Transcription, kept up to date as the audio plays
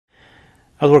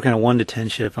I was working a 1 to 10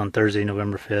 shift on Thursday,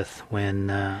 November 5th, when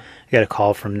I got a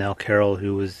call from Nell Carroll,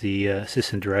 who was the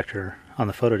assistant director on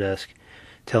the photo desk,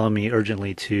 telling me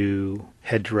urgently to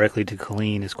head directly to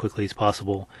Killeen as quickly as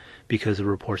possible because of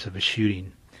reports of a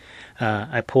shooting.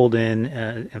 I pulled in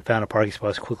and found a parking spot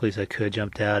as quickly as I could,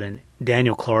 jumped out, and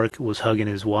Daniel Clark was hugging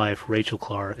his wife, Rachel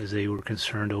Clark, as they were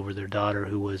concerned over their daughter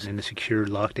who was in a secured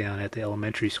lockdown at the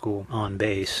elementary school on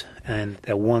base. And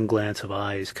that one glance of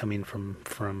eyes coming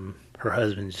from her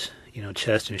husband's,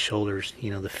 chest and shoulders,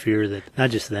 the fear that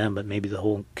not just them, but maybe the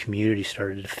whole community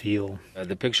started to feel.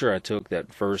 The picture I took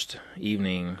that first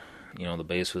evening, the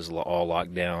base was all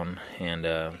locked down,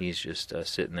 and he's just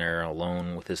sitting there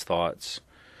alone with his thoughts.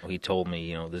 He told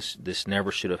me, this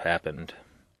never should have happened.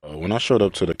 When I showed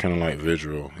up to the candlelight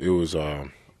vigil, it was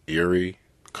eerie,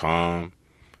 calm.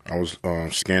 I was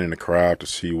scanning the crowd to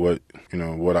see what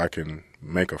I can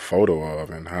make a photo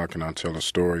of and how can I tell a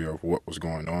story of what was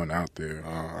going on out there.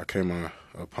 I came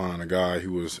upon a guy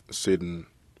who was sitting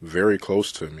very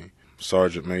close to me,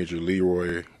 Sergeant Major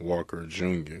Leroy Walker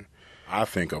Jr. I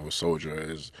think of a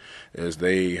soldier as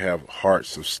they have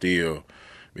hearts of steel,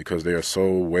 because they are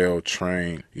so well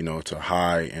trained, to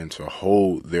hide and to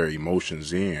hold their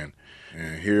emotions in.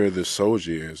 And here this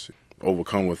soldier is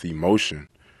overcome with emotion,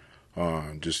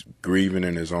 just grieving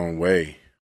in his own way.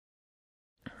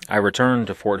 I returned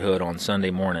to Fort Hood on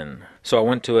Sunday morning, so I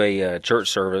went to a church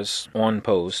service on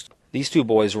post. These two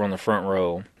boys were on the front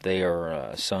row. They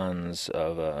are sons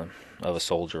of a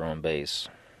soldier on base.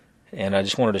 And I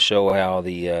just wanted to show how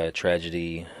the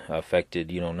tragedy affected,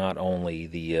 not only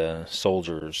the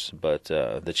soldiers, but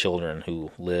the children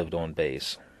who lived on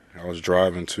base. I was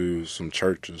driving to some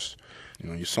churches.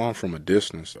 You saw them from a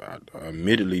distance. I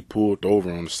immediately pulled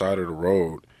over on the side of the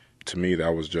road. To me,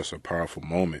 that was just a powerful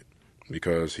moment,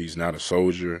 because he's not a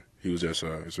soldier. He was just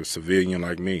a civilian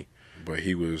like me. But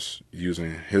he was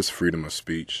using his freedom of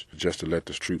speech just to let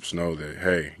the troops know that,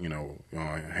 hey,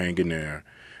 hang in there.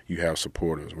 You have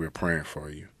supporters. We're praying for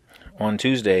you. On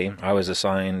Tuesday, I was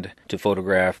assigned to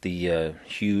photograph the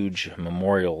huge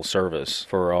memorial service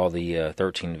for all the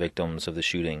 13 victims of the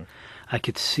shooting. I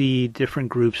could see different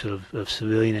groups of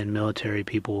civilian and military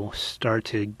people start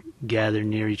to gather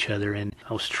near each other, and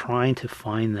I was trying to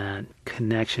find that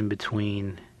connection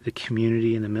between the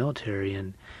community and the military.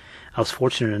 And I was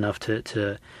fortunate enough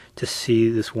to see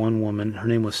this one woman. Her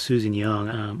name was Susan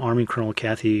Young. Army Colonel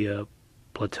Kathy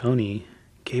Platoni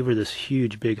gave her this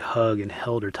huge big hug and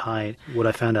held her tight. What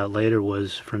I found out later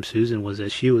from Susan was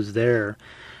that she was there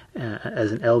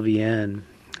as an LVN.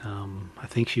 I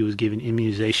think she was giving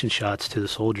immunization shots to the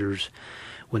soldiers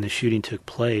when the shooting took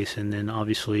place, and then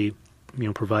obviously,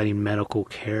 providing medical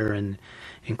care and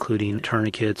including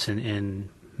tourniquets and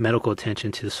medical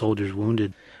attention to the soldiers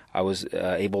wounded. I was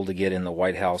able to get in the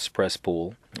White House press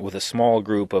pool with a small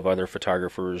group of other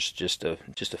photographers just a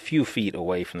few feet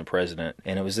away from the president.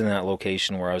 And it was in that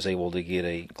location where I was able to get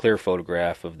a clear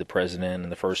photograph of the president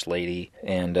and the First Lady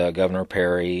and Governor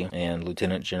Perry and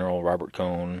Lieutenant General Robert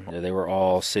Cohn. They were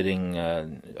all sitting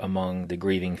among the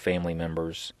grieving family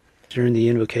members. During the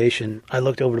invocation, I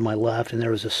looked over to my left, and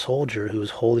there was a soldier who was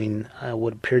holding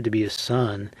what appeared to be his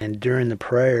son. And during the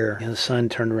prayer, the son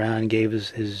turned around and gave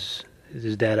his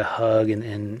dad a hug,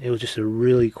 and it was just a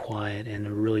really quiet and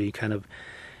a really kind of,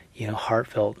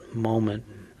 heartfelt moment.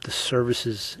 The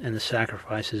services and the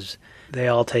sacrifices they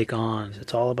all take on.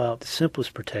 It's all about the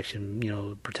simplest protection,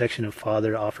 protection a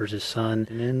father offers his son,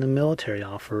 and then the military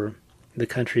offer the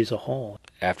country as a whole.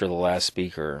 After the last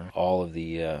speaker, all of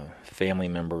the family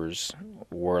members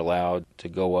were allowed to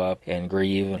go up and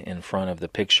grieve in front of the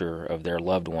picture of their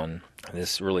loved one.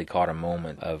 This really caught a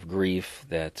moment of grief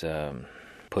that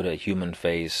put a human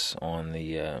face on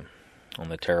the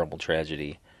terrible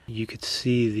tragedy. You could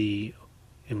see the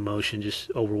emotion just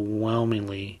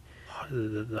overwhelmingly,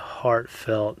 the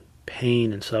heartfelt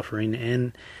pain and suffering,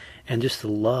 and just the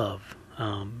love,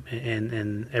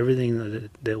 and everything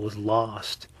that was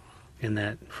lost in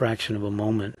that fraction of a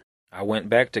moment. I went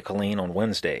back to Killeen on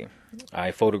Wednesday.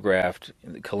 I photographed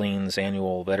Killeen's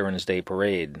annual Veterans Day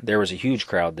Parade. There was a huge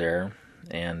crowd there,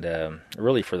 and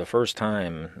really for the first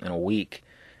time in a week,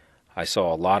 I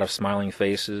saw a lot of smiling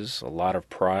faces, a lot of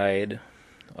pride,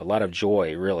 a lot of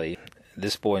joy, really.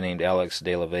 This boy named Alex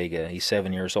De La Vega, he's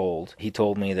 7 years old. He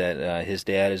told me that his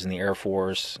dad is in the Air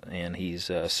Force, and he's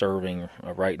serving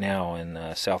right now in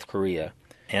South Korea.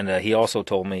 And he also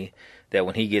told me that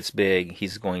when he gets big,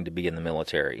 he's going to be in the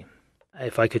military.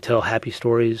 If I could tell happy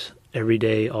stories every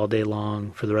day, all day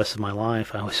long, for the rest of my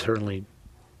life, I would certainly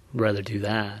rather do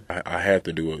that. I had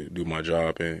to do my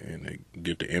job and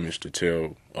get the image to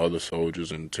tell other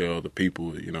soldiers and tell the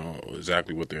people,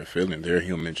 exactly what they're feeling. They're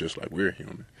human just like we're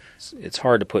human. It's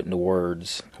hard to put into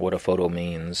words what a photo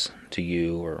means to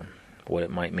you or what it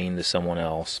might mean to someone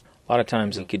else. A lot of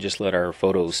times we could just let our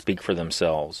photos speak for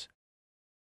themselves.